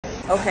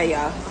Okay,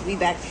 y'all, we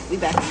back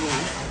again.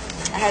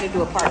 I had to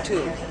do a part 2.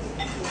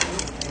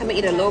 I'm gonna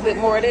eat a little bit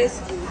more of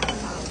this,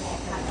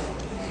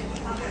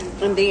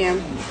 and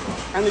then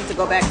I need to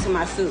go back to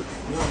my soup.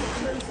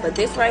 But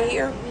this right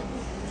here,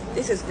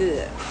 this is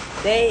good.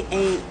 They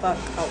ain't fuck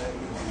up.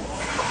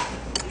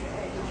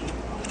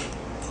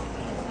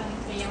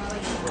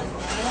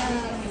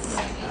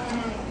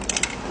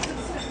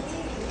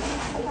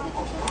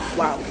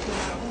 Wow.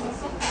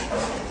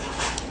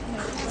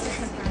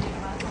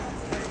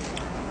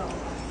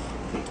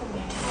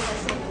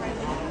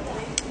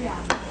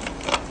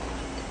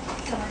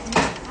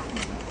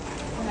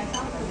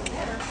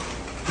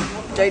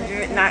 They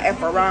did not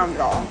F around,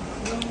 y'all.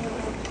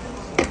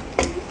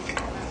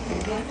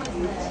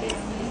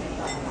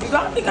 Do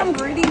y'all think I'm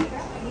greedy?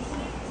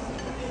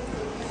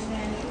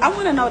 I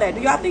want to know that.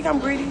 Do y'all think I'm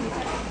greedy?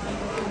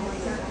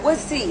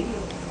 Let's see.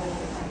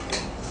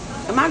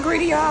 Am I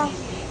greedy, y'all?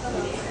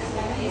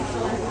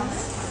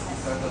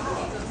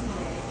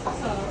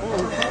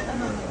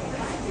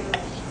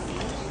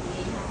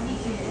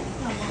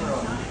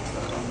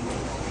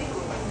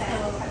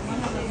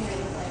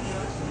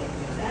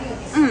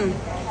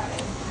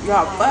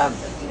 Y'all, fuck.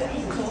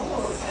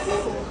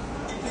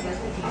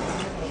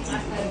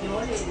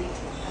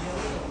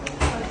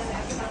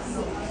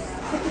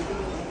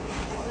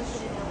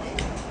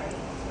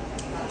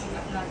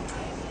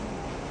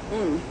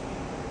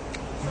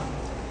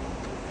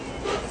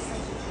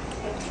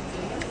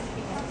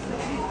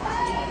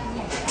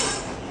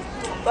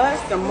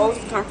 That's the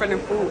most comforting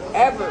food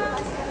ever.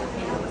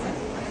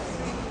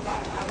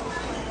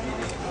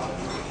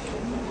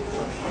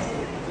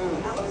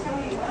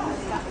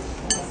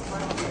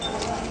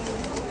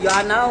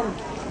 Y'all know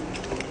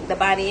the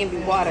Body Envy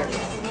water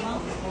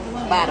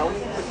bottle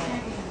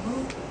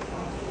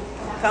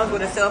comes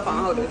with a cell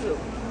phone holder too.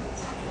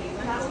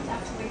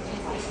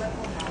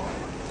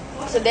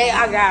 Today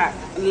I got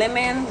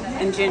lemon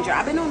and ginger.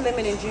 I've been on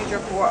lemon and ginger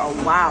for a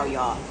while,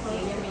 y'all.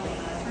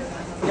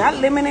 That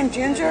lemon and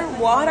ginger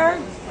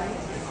water,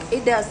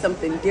 it does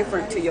something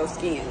different to your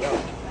skin, yo.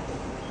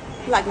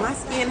 Like, my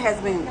skin has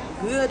been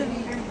good,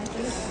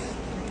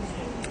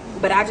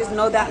 but I just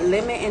know that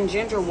lemon and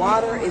ginger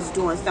water is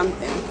doing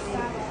something.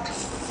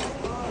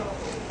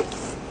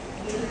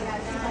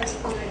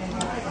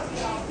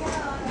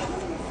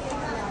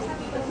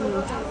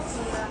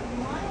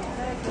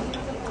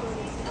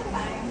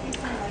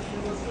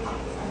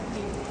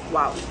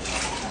 Wow.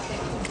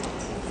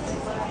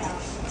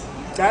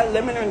 That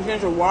lemon and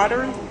ginger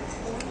water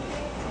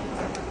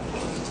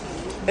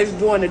is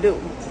doing the do.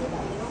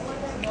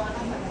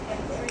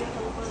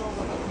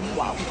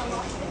 Wow.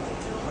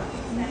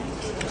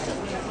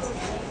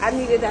 I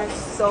needed that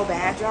so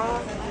bad,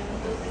 y'all.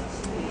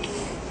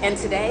 And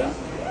today,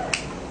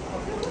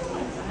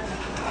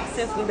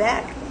 since we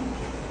back,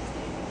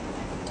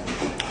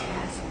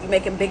 you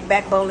making big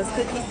back boneless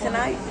cookies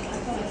tonight?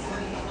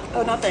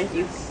 Oh, no, thank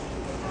you.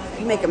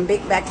 You making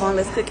big back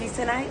boneless cookies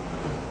tonight?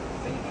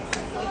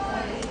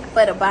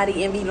 For the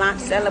Body Envy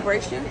launch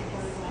celebration?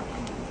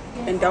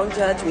 And don't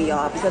judge me,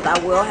 y'all, because I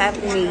will have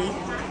me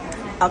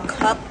a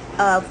cup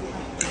of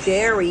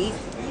dairy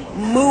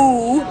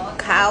moo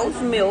cow's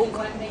milk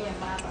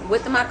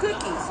with my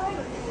cookies.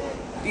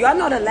 Y'all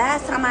know the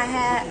last time I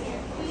had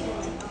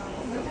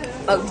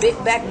a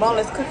big back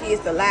boneless cookie is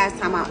the last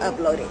time I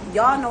uploaded.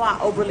 Y'all know I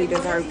overly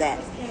deserve that.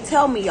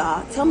 Tell me,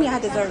 y'all. Tell me I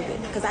deserve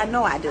it, because I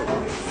know I do.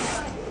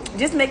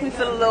 Just make me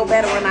feel a little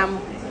better when I'm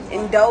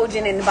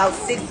indulging in about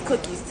 6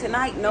 cookies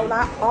tonight. No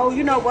lie. Oh,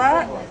 you know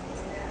what?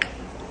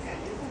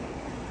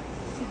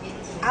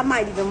 I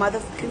might even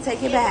motherfucking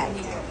take it back.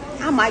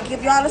 I might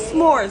give y'all a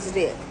s'mores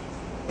dip.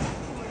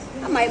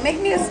 I might make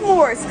me a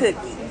s'mores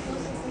cookie.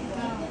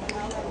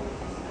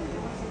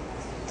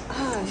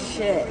 Oh,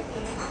 shit.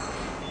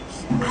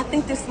 I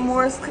think the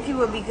s'mores cookie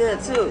would be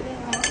good, too.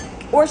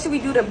 Or should we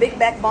do the big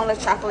back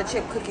boneless chocolate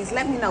chip cookies?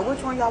 Let me know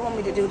which one y'all want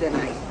me to do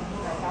tonight.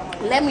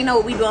 Let me know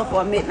what we doing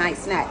for a midnight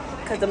snack.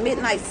 Because the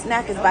midnight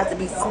snack is about to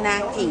be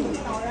snacking.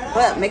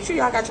 But make sure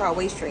y'all got y'all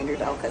waist trainer,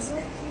 though. Because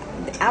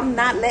I'm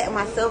not letting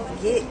myself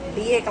get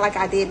big like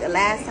I did the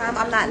last time.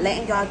 I'm not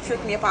letting y'all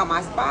trick me up on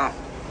my spot.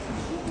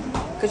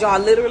 Because y'all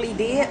literally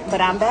did.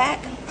 But I'm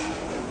back.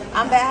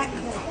 I'm back.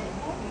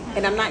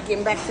 And I'm not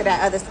getting back to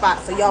that other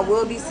spot. So y'all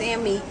will be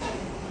seeing me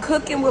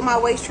cooking with my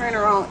waist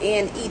trainer on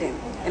and eating.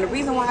 And the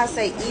reason why I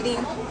say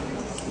eating,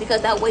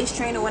 because that waist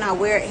trainer, when I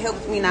wear it,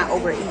 helps me not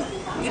overeat.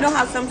 You know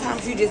how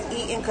sometimes you just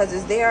eating because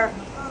it's there?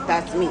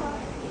 That's me.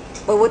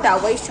 But with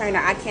that waist trainer,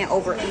 I can't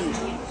overeat.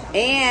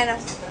 And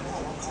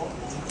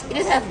it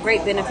just has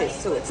great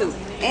benefits to it, too.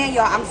 And,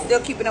 y'all, I'm still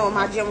keeping up with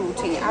my gym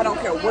routine. I don't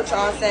care what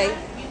y'all say.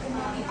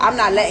 I'm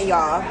not letting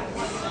y'all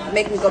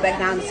make me go back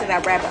down into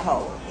that rabbit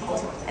hole.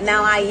 And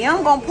now I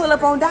am going to pull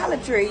up on Dollar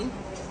Tree.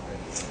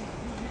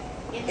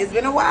 It's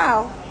been a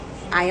while.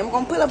 I am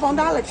going to pull up on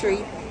Dollar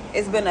Tree.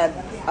 It's been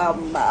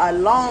a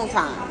long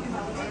time.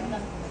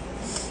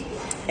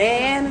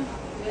 And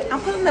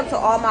I'm pulling up to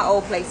all my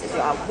old places,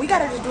 y'all. We got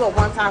to just do it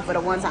one time for the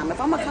one time. If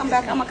I'm going to come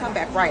back, I'm going to come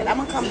back right. I'm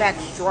going to come back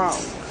strong.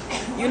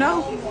 You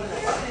know?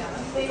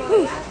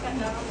 Whew.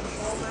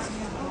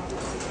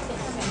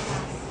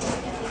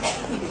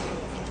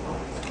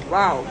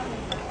 Wow.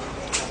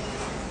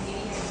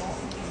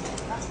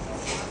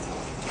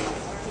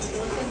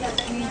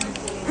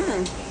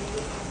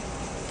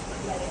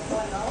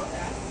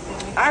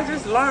 I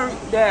just learned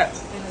that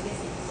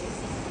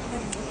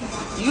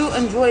you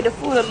enjoy the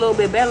food a little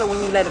bit better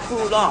when you let it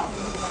cool off.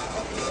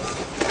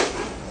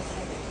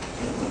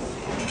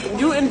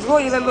 You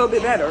enjoy it a little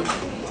bit better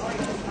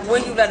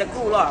when you let it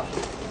cool off.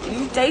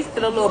 You taste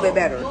it a little bit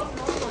better.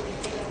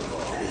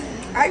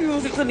 I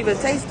usually couldn't even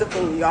taste the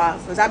food, y'all,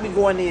 because I be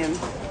going in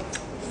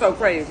so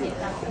crazy.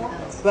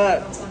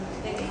 But,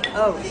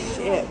 oh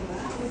shit.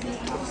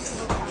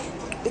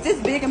 Is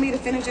this big of me to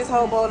finish this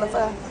whole bowl of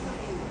pho?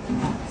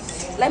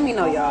 Let me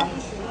know, y'all.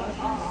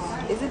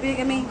 Is it big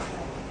of me?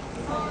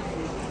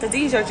 Because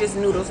these are just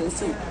noodles and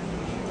soup.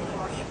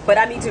 But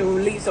I need to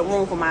leave some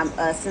room for my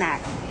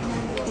snack,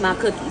 my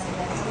cookies.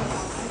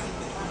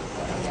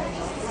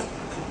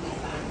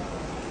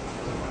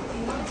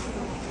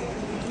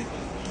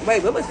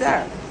 Wait, what was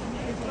that?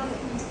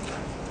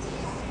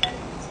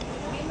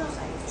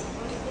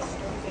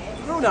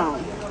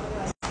 Udon.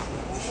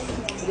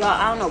 Y'all,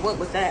 I don't know what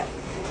was that.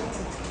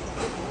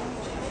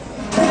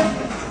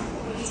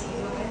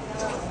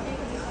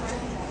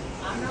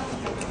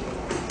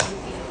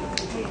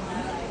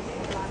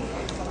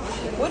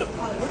 What?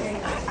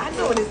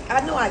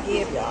 I know I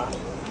gave y'all.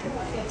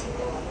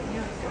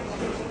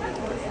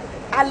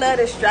 I love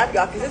this strap,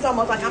 y'all, because it's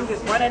almost like I'm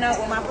just running out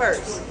with my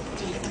purse.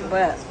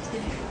 But,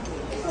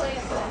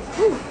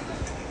 whew,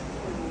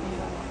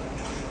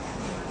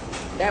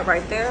 that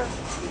right there,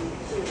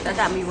 that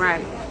got me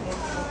right.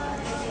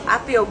 I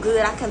feel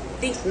good. I can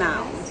think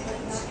now.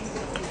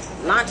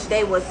 Launch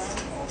day was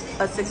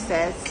a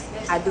success.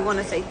 I do want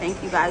to say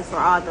thank you guys for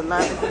all the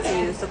love and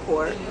continued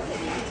support.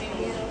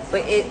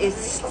 But it is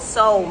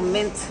so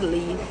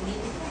mentally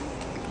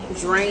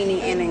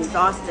draining and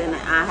exhausting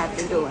that I have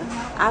to do it.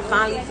 I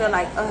finally feel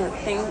like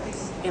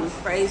thanks and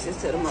praises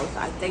to the Most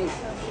High. Thank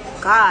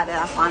God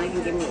that I finally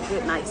can give me a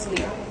good night's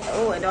sleep.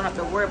 Oh, I don't have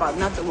to worry about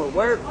nothing with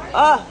work.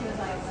 But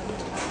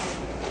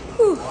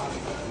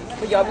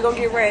y'all, we gonna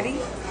get ready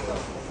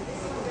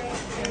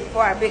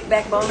for our big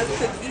back boneless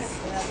cookies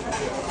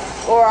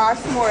or our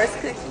s'mores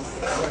cookies.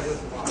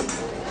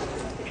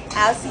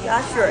 I'll see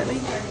y'all shortly.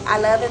 I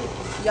love it,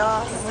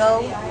 y'all,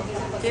 so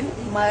fucking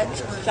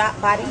much. Shop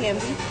Body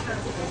Envy.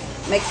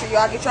 Make sure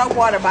y'all get your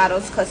water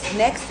bottles, because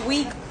next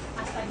week,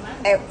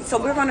 so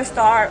we're going to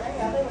start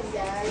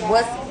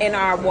what's in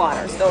our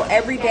water. So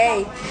every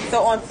day,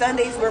 so on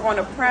Sundays, we're going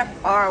to prep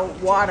our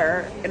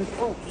water and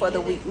fruit for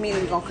the week.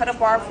 Meaning we're going to cut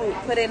up our fruit,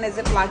 put it in a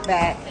Ziploc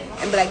bag,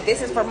 and be like,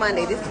 this is for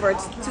Monday, this is for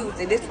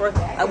Tuesday, this is for,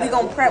 we're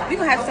going to prep. We're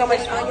going to have so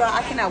much fun, y'all.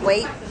 I cannot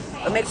wait.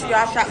 But make sure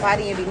y'all shop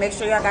Body Envy. Make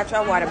sure y'all got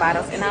your water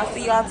bottles. And I'll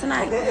see y'all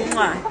tonight.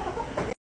 Mwah.